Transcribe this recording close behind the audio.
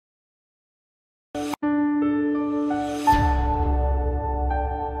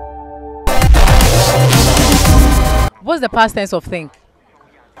What's the past tense of think?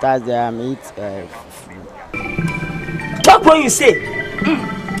 That's the meat. Talk when you say.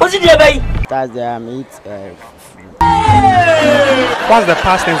 What's it there, baby? That's the meat. What's the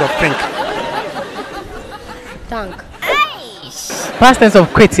past tense of think? Thank. Past tense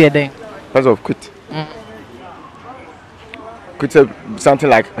of quit here then. Past of quit. Quit something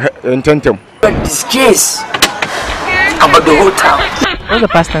like intentum. Disgrace about the whole town. What's the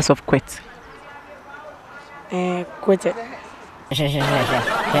past tense of quit? Quit it.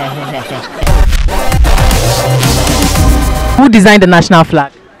 Who designed the national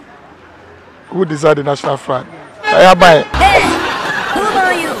flag? Who designed the national flag? Hey, who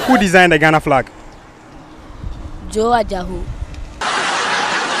are you? Who designed the Ghana flag? Joe Ajahu.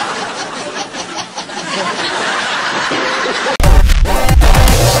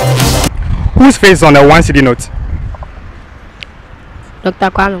 Whose face is on the 1 CD note? Dr.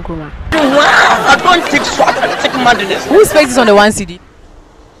 Kwame Nkrumah. I don't take swat and take madness. Whose face is on the 1 CD?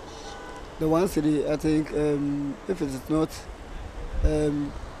 The 1 CD, I think, if it is not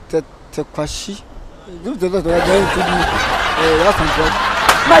Tekwashi,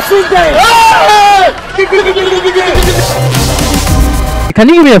 Can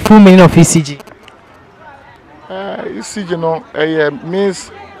you give me a full meaning of ECG? ECG,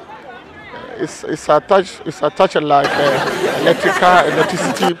 means it's attached like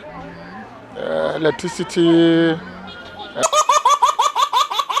electricity.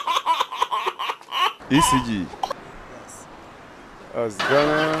 ECG. As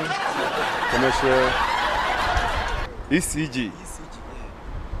Ghana commercial. ECG.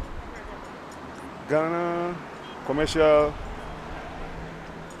 Ghana commercial.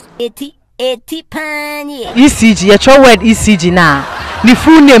 80 penny. ECG, your word ECG now. The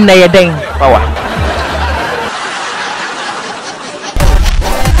full name na yeden. Power.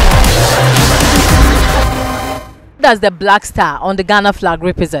 What does the black star on the Ghana flag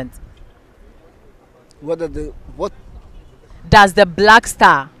represent? What Does the black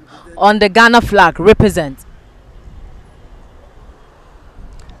star on the Ghana flag represent?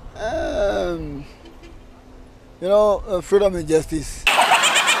 Freedom and justice.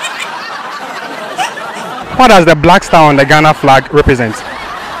 What does the black star on the Ghana flag represent?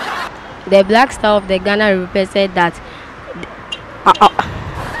 The black star of the Ghana represents that.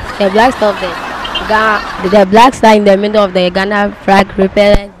 The black star of the black star in the middle of the Ghana flag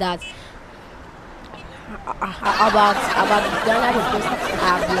represents that. About Ghana people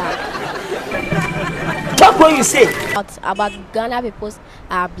are black. Talk when you say. About Ghana people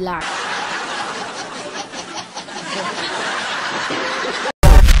are black.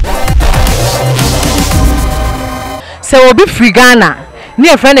 So we'll be free Ghana.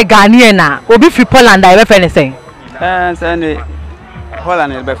 Near friend a Ghanaian na. We'll be free Poland. I refer anything.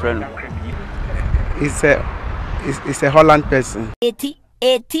 Holland is my friend. It's a Holland person.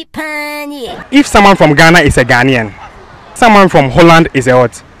 80 penny. If someone from Ghana is a Ghanaian, someone from Holland is a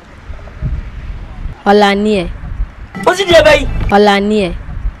what? Hollandier. What's it there, baby? Hollandier.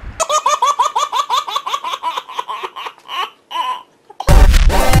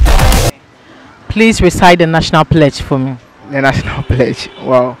 Please recite the national pledge for me. The national pledge.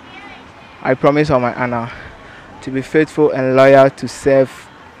 Wow. I promise on my honor to be faithful and loyal to serve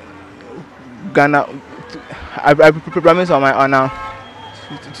Ghana. I promise on my honor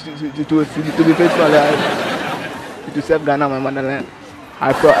to be faithful and loyal to serve Ghana, my motherland.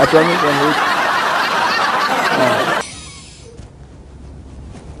 I promise on it.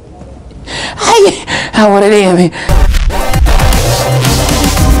 I want to hear me.